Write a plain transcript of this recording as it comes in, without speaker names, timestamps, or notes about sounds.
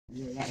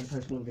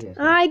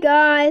Hi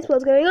guys,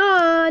 what's going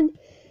on?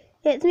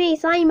 It's me,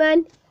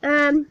 Simon.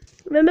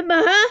 Remember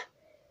her?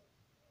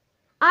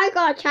 I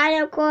got a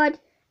channel called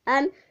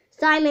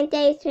Simon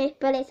David Smith,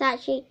 but it's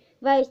actually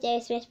Rose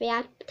David Smith. But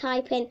I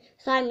type in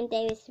Simon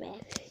David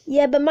Smith.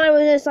 Yeah, but mine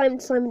was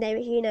Simon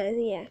Davis, you know.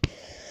 Yeah.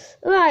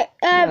 Right.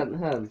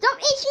 Stop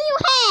itching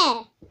your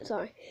hair.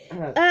 Sorry.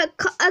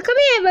 Come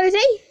here,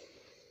 Rosie.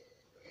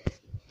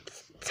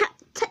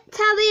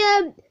 Tell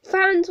the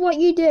fans what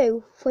you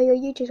do for your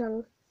YouTube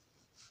channel.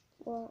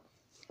 What?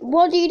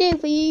 What do you do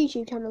for your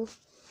YouTube channel?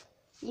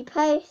 You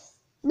post?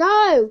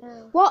 No.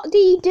 Oh. What do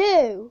you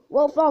do?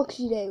 What vlogs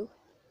you do?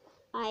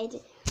 I do.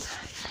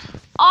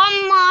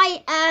 On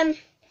my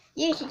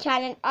YouTube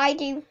channel, I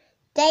do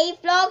day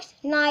vlogs,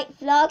 night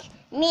vlogs,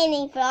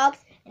 mini vlogs,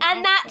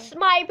 And that's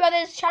my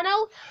brother's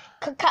channel,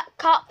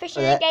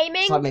 Cartfishing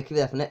Gaming. So I make it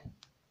there, isn't it?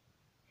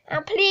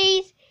 And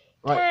please,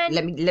 Right,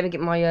 let me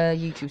get my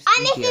YouTube.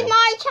 and this is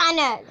my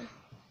channel.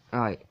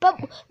 Alright. but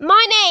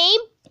my name,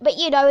 but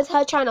you know, is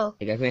her channel.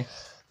 Here you go, come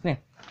here.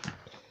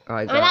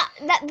 Alright,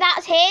 And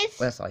that's his.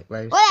 where's like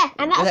Rose? Where?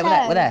 And that's Where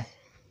hers. there?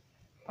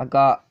 I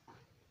got.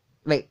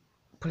 Wait,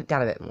 put it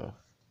down a bit more.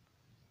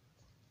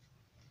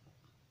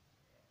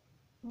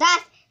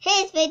 That's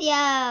his video.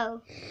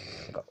 I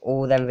got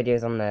all them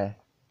videos on there.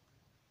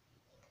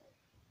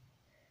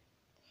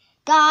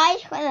 Guys,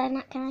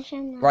 wait, can I show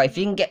them? Right, if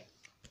you can get.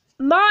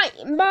 My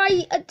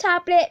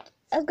tablet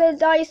is gonna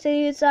die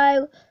soon,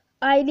 so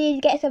I need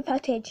to get some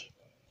footage.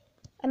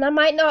 And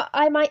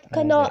I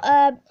cannot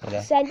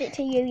Okay. send it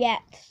to you yet.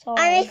 Sorry.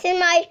 And this is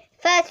my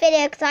first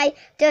video because I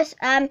just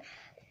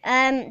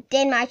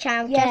did my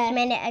channel just Yeah, a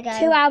minute ago.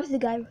 2 hours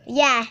ago.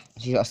 Yeah,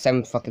 You got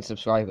 7 fucking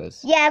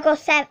subscribers. yeah, I got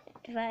 7.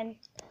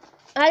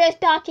 I just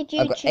started YouTube.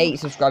 I've got 8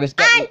 subscribers.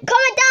 And comment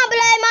down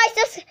below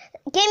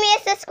give me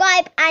a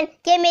subscribe and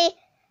give me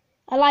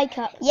a like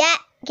up.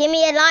 give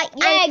me a like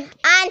and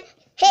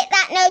hit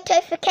that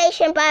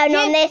notification button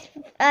on this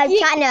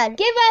channel.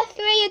 Give us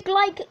 3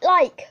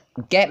 like.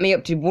 Get me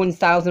up to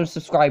 1,000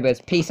 subscribers.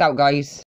 Peace out, guys.